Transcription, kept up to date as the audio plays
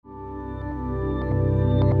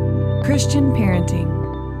Christian Parenting.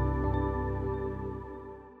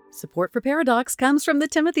 Support for Paradox comes from the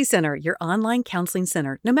Timothy Center, your online counseling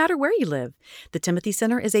center, no matter where you live. The Timothy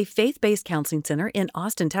Center is a faith-based counseling center in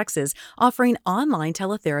Austin, Texas, offering online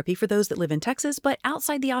teletherapy for those that live in Texas but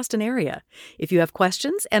outside the Austin area. If you have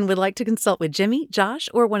questions and would like to consult with Jimmy, Josh,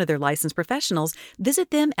 or one of their licensed professionals, visit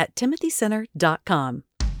them at timothycenter.com.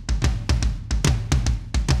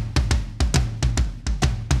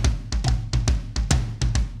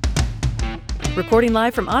 Recording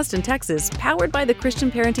live from Austin, Texas, powered by the Christian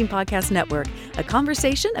Parenting Podcast Network, a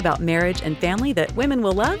conversation about marriage and family that women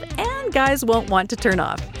will love and guys won't want to turn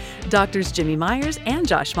off. Doctors Jimmy Myers and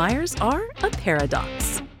Josh Myers are a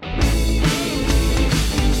paradox.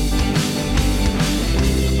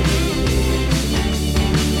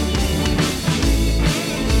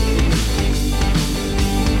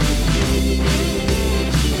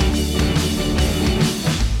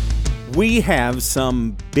 We have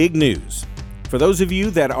some big news. For those of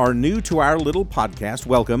you that are new to our little podcast,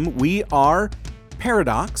 welcome. We are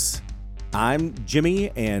Paradox. I'm Jimmy,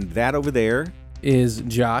 and that over there is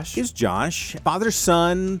Josh. Father,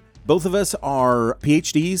 son, both of us are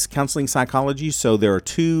PhDs, counseling psychology, so there are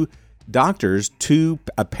two doctors,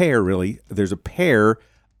 a pair really. There's a pair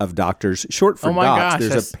of doctors, short for docs.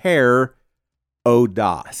 There's a pair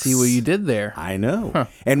O-docs. See what you did there. I know. Huh.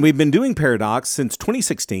 And we've been doing Paradox since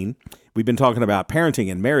 2016. We've been talking about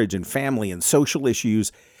parenting and marriage and family and social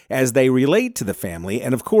issues as they relate to the family.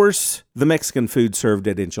 And, of course, the Mexican food served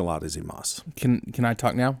at Enchiladas y Mas. Can I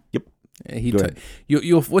talk now? Yep. Go ahead.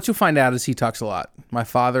 What you'll find out is he talks a lot. My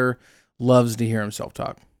father loves to hear himself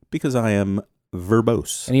talk. Because I am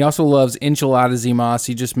verbose. And he also loves Enchiladas y Mas.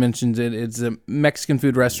 He just mentions it. It's a Mexican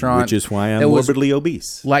food restaurant. Which is why I'm morbidly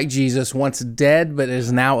obese. Like Jesus, once dead, but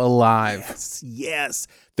is now alive. Yes.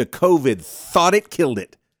 The COVID thought it killed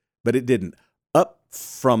it. But it didn't. Up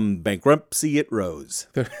from bankruptcy, it rose.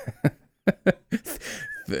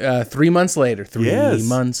 3 months later. Yes. 3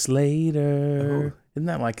 months later. Oh. Isn't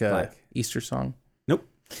that like a Easter song? Nope,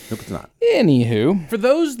 it's not. Anywho, for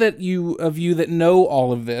those of you that know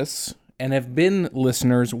all of this and have been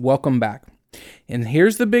listeners, welcome back. And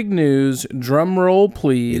here's the big news. Drum roll,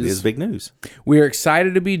 please. It is big news. We are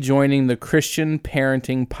excited to be joining the Christian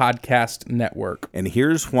Parenting Podcast Network. And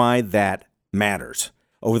here's why that matters.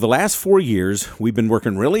 Over the last 4 years, we've been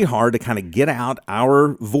working really hard to kind of get out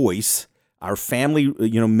our voice, our family,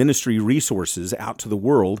 ministry resources out to the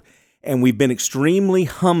world, and we've been extremely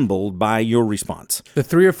humbled by your response. The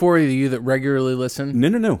 3 or 4 of you that regularly listen?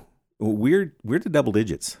 No. We're to double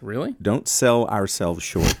digits. Really? Don't sell ourselves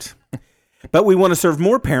short. But we want to serve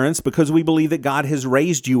more parents because we believe that God has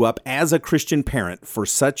raised you up as a Christian parent for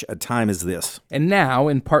such a time as this. And now,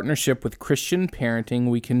 in partnership with Christian Parenting,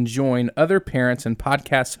 we can join other parents and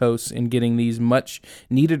podcast hosts in getting these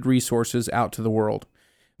much-needed resources out to the world.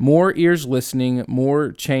 More ears listening,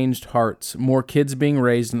 more changed hearts, more kids being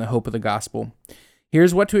raised in the hope of the gospel.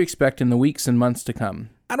 Here's what to expect in the weeks and months to come.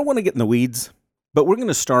 I don't want to get in the weeds, but we're going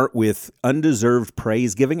to start with undeserved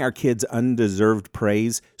praise, giving our kids undeserved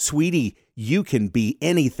praise. Sweetie, you can be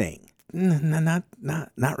anything. Not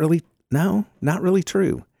really. No, not really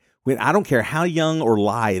true. I don't care how young or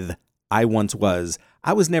lithe I once was.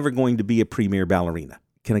 I was never going to be a premier ballerina.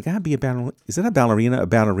 Can a guy be a ballerina? Is that a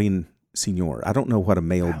ballerina senior? I don't know what a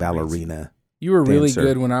male ballerina. You were really dancer.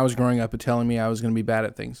 good when I was growing up at telling me I was going to be bad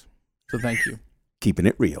at things. So thank you. Keeping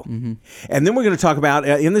it real. Mm-hmm. And then we're going to talk about,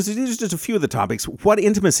 and these are just a few of the topics, what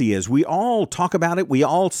intimacy is. We all talk about it. We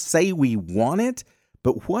all say we want it,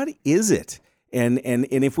 but what is it? And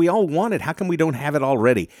if we all want it, how come we don't have it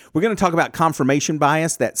already? We're going to talk about confirmation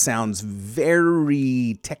bias. That sounds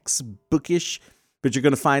very textbookish, but you're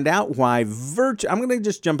going to find out why I'm going to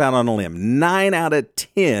just jump out on a limb. 9 out of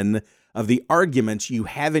 10 of the arguments you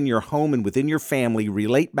have in your home and within your family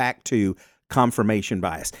relate back to confirmation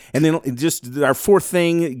bias. And then just our fourth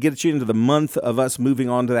thing gets you into the month of us moving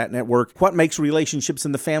on to that network. What makes relationships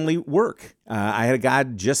in the family work? I had a guy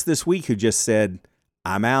just this week who just said,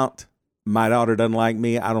 I'm out. My daughter doesn't like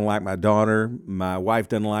me. I don't like my daughter. My wife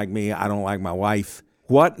doesn't like me. I don't like my wife.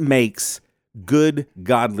 What makes good,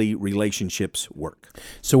 godly relationships work?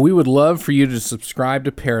 So we would love for you to subscribe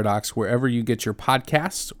to Paradox wherever you get your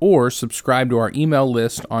podcasts, or subscribe to our email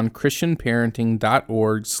list on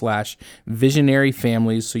christianparenting.org/visionary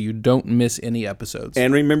families so you don't miss any episodes.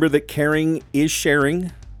 And remember that caring is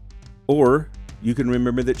sharing, or you can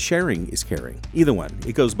remember that sharing is caring. Either one.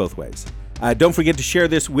 It goes both ways. Don't forget to share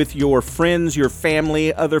this with your friends, your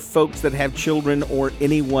family, other folks that have children, or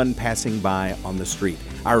anyone passing by on the street.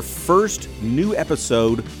 Our first new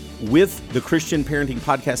episode with the Christian Parenting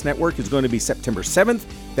Podcast Network is going to be September 7th.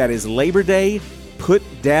 That is Labor Day. put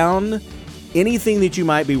down anything that you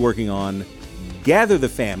might be working on, gather the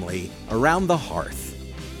family around the hearth,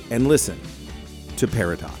 and listen to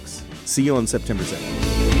Paradox. See you on September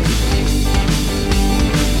 7th.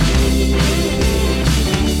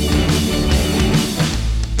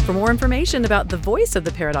 For more information about the voice of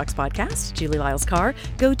the Paradox podcast, Julie Lyles Carr,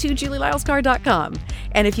 go to julielylescarr.com.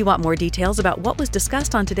 And if you want more details about what was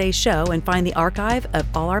discussed on today's show and find the archive of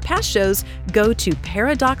all our past shows, go to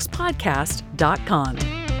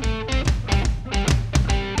paradoxpodcast.com.